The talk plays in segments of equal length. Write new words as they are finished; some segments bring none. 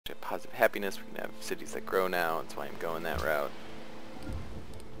to have positive happiness. We can have cities that grow now. That's why I'm going that route.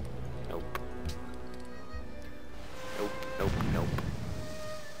 Nope. Nope, nope, nope.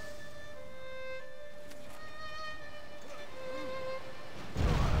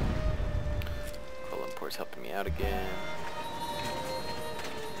 Kuala Lumpur's helping me out again.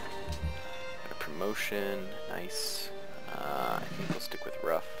 Got a promotion. Nice. I think we'll stick with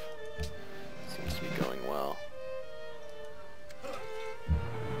rough. Seems to be going well.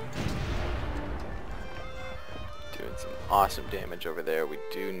 Doing some awesome damage over there. We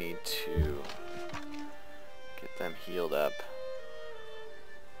do need to get them healed up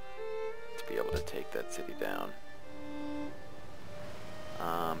to be able to take that city down.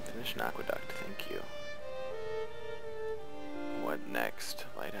 Finish an aqueduct, thank you. What next?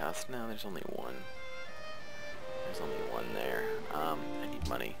 Lighthouse? No, there's only one. There's only one there. I need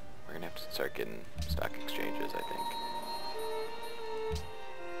money. We're gonna have to start getting stock exchanges, I think.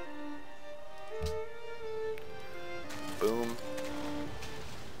 Boom.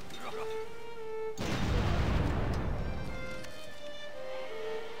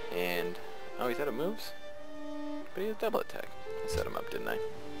 And, oh, he's out of moves? But he has double attack. I set him up, didn't I?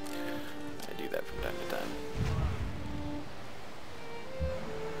 I do that from time to time.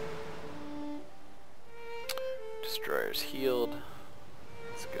 Destroyer's healed.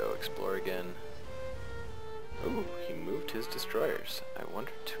 Let's go explore again. Ooh, he moved his destroyers. I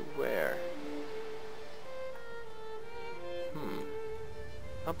wonder to where.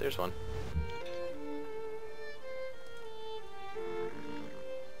 Oh, there's one.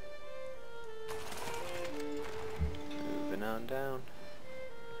 Moving on down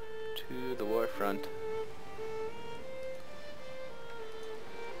to the war front.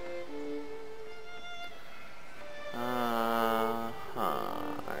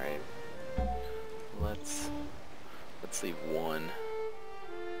 Alright. Let's leave one.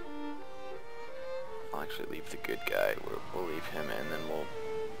 I'll actually leave the good guy. We'll leave him and then we'll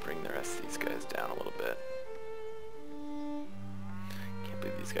bring the rest of these guys down a little bit. Can't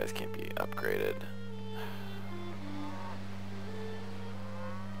believe these guys can't be upgraded.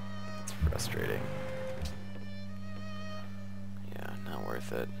 It's frustrating. Yeah, not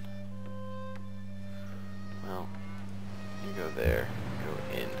worth it. Well, you go there,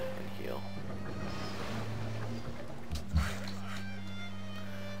 go in and heal.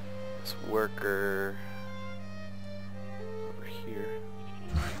 This worker over here.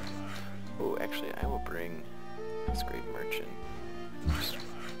 Oh, actually, I will bring this great merchant. Just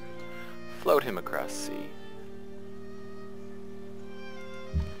float him across sea.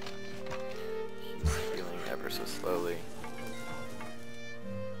 He's healing ever so slowly.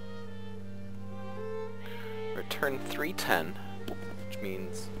 Return 310, which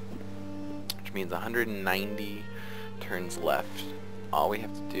means 190 turns left. All we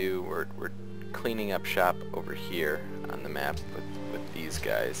have to do, we're cleaning up shop over here on the map with these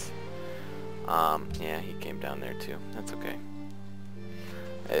guys. Yeah, he came down there too. That's okay.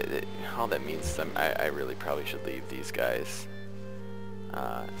 All that means is I really probably should leave these guys,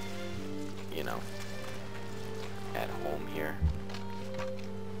 you know, at home here.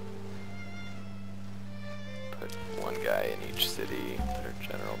 Put one guy in each city, put our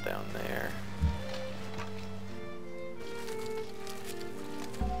general down there.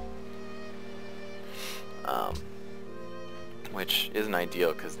 Which isn't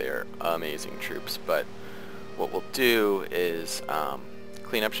ideal because they're amazing troops, but what we'll do is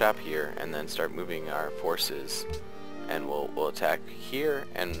clean up shop here and then start moving our forces, and we'll attack here,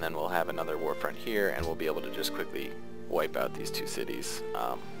 and then we'll have another war front here, and we'll be able to just quickly wipe out these two cities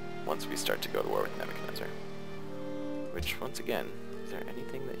once we start to go to war with Nebuchadnezzar. Which, once again, is there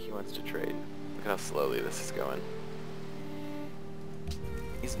anything that he wants to trade? Look at how slowly this is going.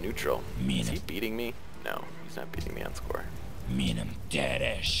 He's neutral. Is he beating me? No, he's not beating me on score.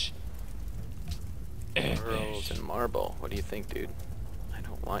 Pearls and marble. What do you think, dude? I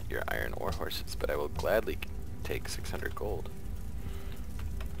don't want your iron ore horses, but I will gladly take 600 gold.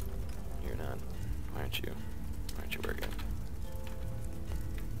 You're not. Why aren't you working?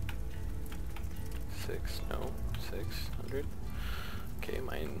 600. Okay,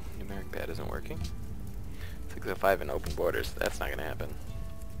 my numeric pad isn't working. 605 in open borders. That's not gonna happen.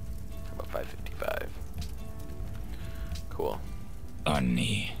 How about 555? Cool.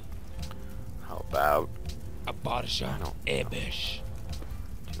 Ani. How about A Barsha Ebish.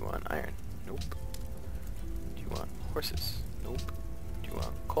 Do you want iron? Nope. Do you want horses? Nope. Do you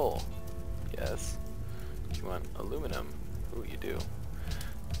want coal? Yes. Do you want aluminum? Ooh, you do.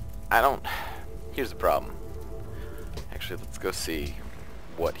 I don't... Here's the problem. Actually, let's go see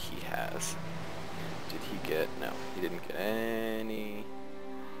what he has. Did he get... No, he didn't get any...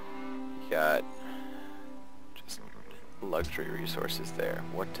 got just luxury resources there.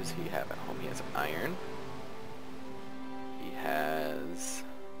 What does he have at home? He has iron. He has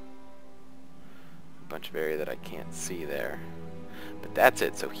a bunch of area that I can't see there. But that's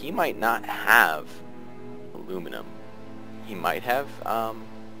it. So he might not have aluminum. He might have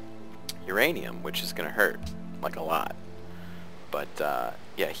uranium, which is going to hurt, like a lot. But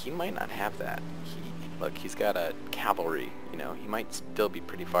yeah, he might not have that. Look, he's got a cavalry, you know, he might still be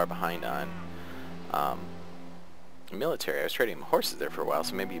pretty far behind on military. I was trading him horses there for a while,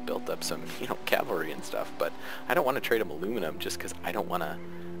 so maybe he built up some, you know, cavalry and stuff, but I don't want to trade him aluminum just because I don't want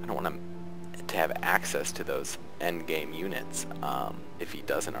him to have access to those end game units if he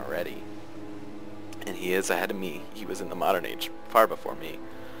doesn't already. And he is ahead of me. He was in the modern age far before me.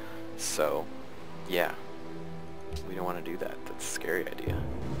 So, yeah. We don't want to do that. That's a scary idea.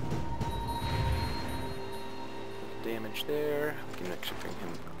 Damage there. We can actually bring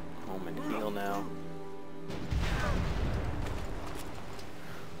him home and heal now.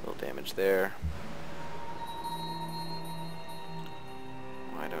 A little damage there.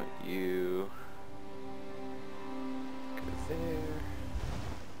 Why don't you go there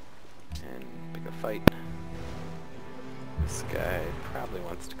and pick a fight? This guy probably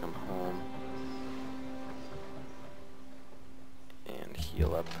wants to come home and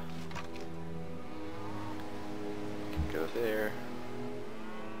heal up. You can go there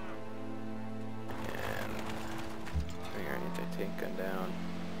and bring our anti-tank gun down.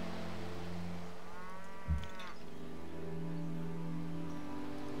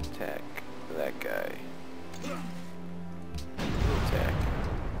 Attack that guy. Attack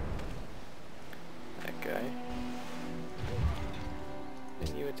that guy.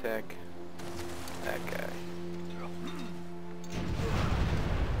 Then you attack that guy.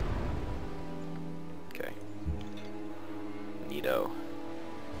 Okay. Neato.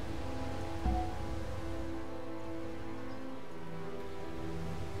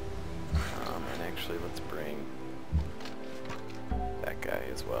 And actually let's bring that guy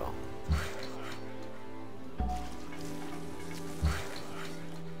as well.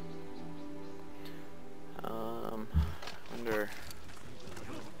 Wonder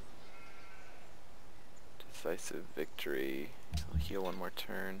decisive victory. I'll heal one more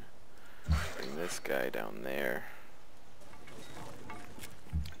turn. Bring this guy down there.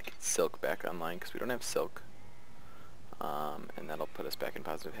 Get silk back online because we don't have silk. And that'll put us back in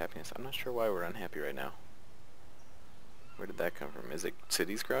positive happiness. I'm not sure why we're unhappy right now. Where did that come from? Is it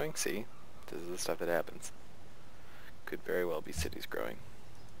cities growing? See? This is the stuff that happens. Could very well be cities growing.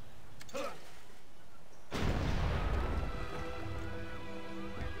 Doing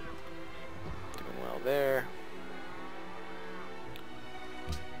well there.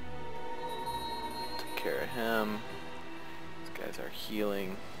 Took care of him. These guys are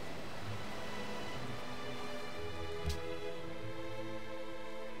healing.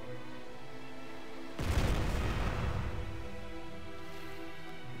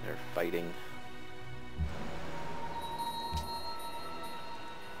 They're fighting.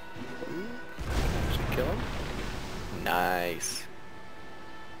 Ooh, actually kill him. Nice.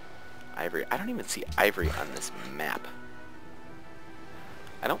 Ivory. I don't even see ivory on this map.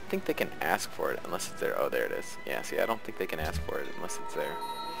 I don't think they can ask for it unless it's there. Oh, there it is. Yeah, see, I don't think they can ask for it unless it's there.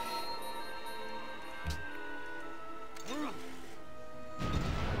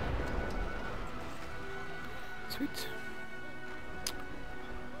 Sweet.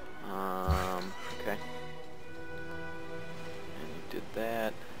 Okay. And you did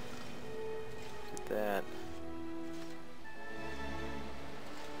that. Did that.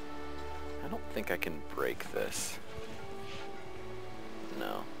 I don't think I can break this.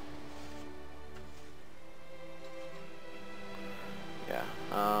 No. Yeah,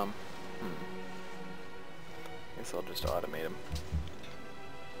 Guess I'll just automate him.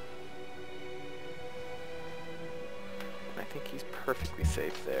 And I think he's perfectly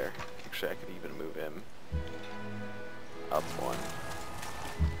safe there. Actually, I could even move him up one.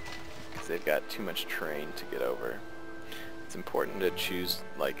 Because they've got too much terrain to get over. It's important to choose,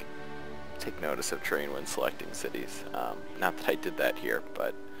 like, take notice of terrain when selecting cities. Not that I did that here,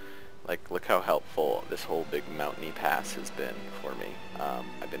 but like, look how helpful this whole big mountainy pass has been for me.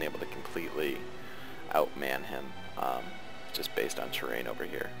 I've been able to completely outman him just based on terrain over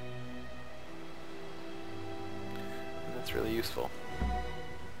here. And that's really useful.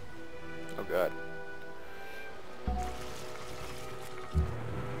 Oh god.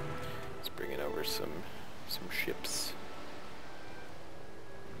 Let's bring in over some ships.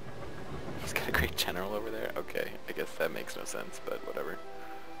 He's got a great general over there? Okay, I guess that makes no sense, but whatever.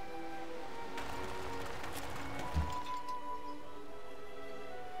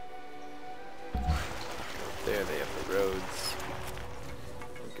 there, they have the roads.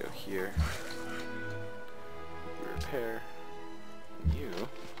 We go here. We repair. And you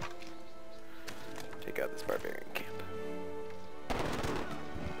take out this barbarian camp.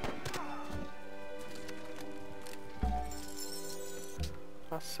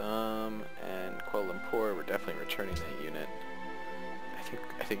 Awesome. And Kuala Lumpur, we're definitely returning that unit.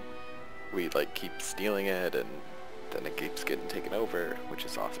 I think we like keep stealing it, and then it keeps getting taken over, which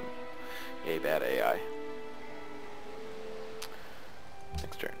is awesome. Yay, bad AI.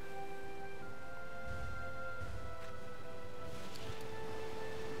 Next turn.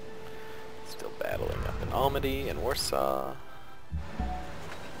 Still battling up in Almaty and Warsaw.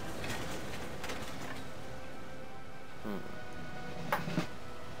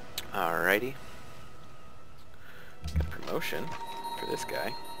 Alrighty. Got a promotion for this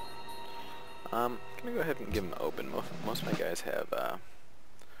guy. I'm gonna go ahead and give him open. Most of my guys have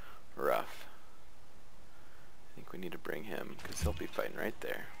rough. I think we need to bring him because he'll be fighting right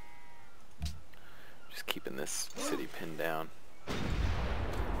there. Just keeping this city pinned down.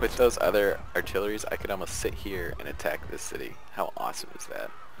 With those other artilleries, I could almost sit here and attack this city. How awesome is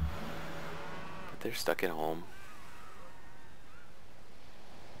that? But they're stuck at home.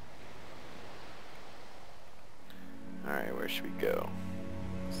 Alright, where should we go?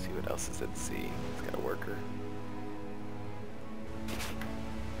 See what else is at sea. It's got a worker.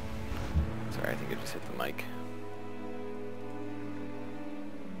 Sorry, I think I just hit the mic.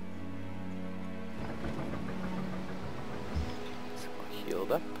 So we'll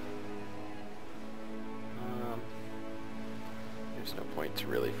healed up. There's no point to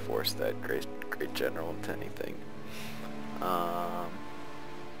really force that great general into anything. I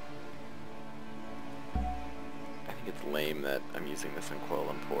think it's lame that I'm using this in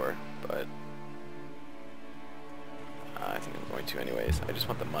Kuala Lumpur, but I think I'm going to anyways. I just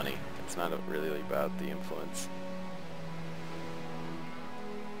want the money. It's not really about the influence.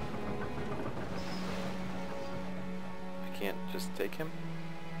 I can't just take him?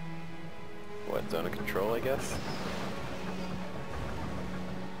 What, zone of control, I guess?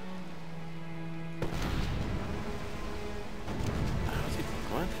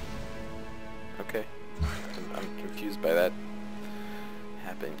 What? Okay. I'm confused by that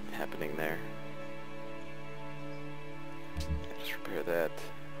happening there. Just repair that.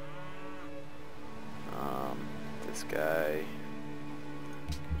 This guy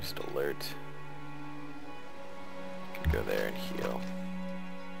just alert. Can go there and heal.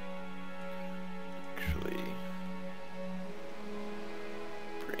 Actually,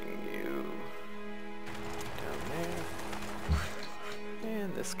 bring you down there.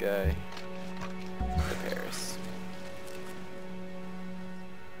 And this guy to Paris.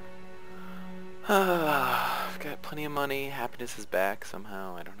 I've got plenty of money. Happiness is back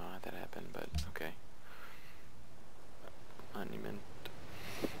somehow. I don't know how that happened, but okay. Monument.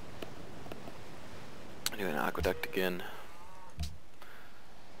 Do an aqueduct again.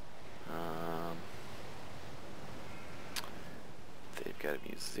 They've got a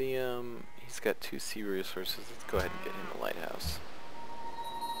museum. He's got 2 sea resources. Let's go ahead and get him a lighthouse.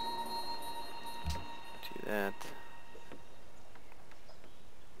 Do that.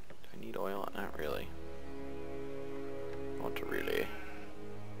 Do I need oil? Not really. Not really.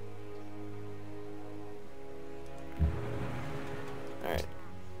 Alright.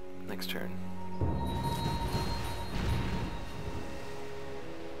 Next turn.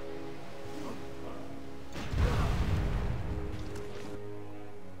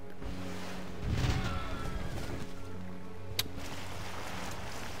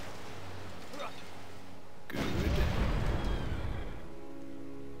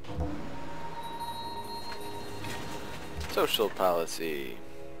 Social policy.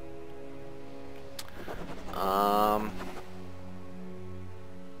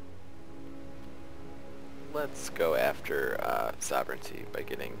 Let's go after sovereignty by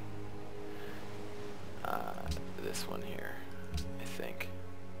getting this one here, I think.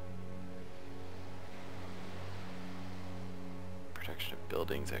 Protection of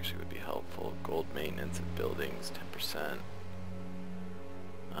buildings actually would be helpful. Gold maintenance of buildings, 10%.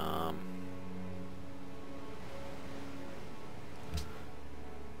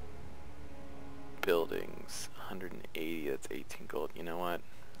 Buildings, 180, that's 18 gold. You know what?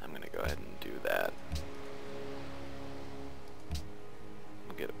 I'm gonna go ahead and do that.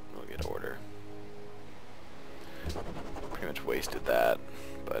 We'll get order. Pretty much wasted that,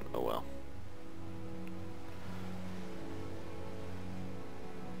 but oh well.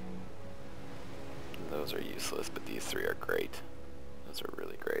 Those are useless, but these 3 are great. Those are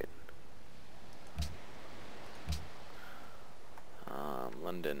really great.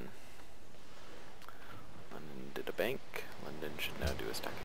 London. London defended a bank. London should now do a stock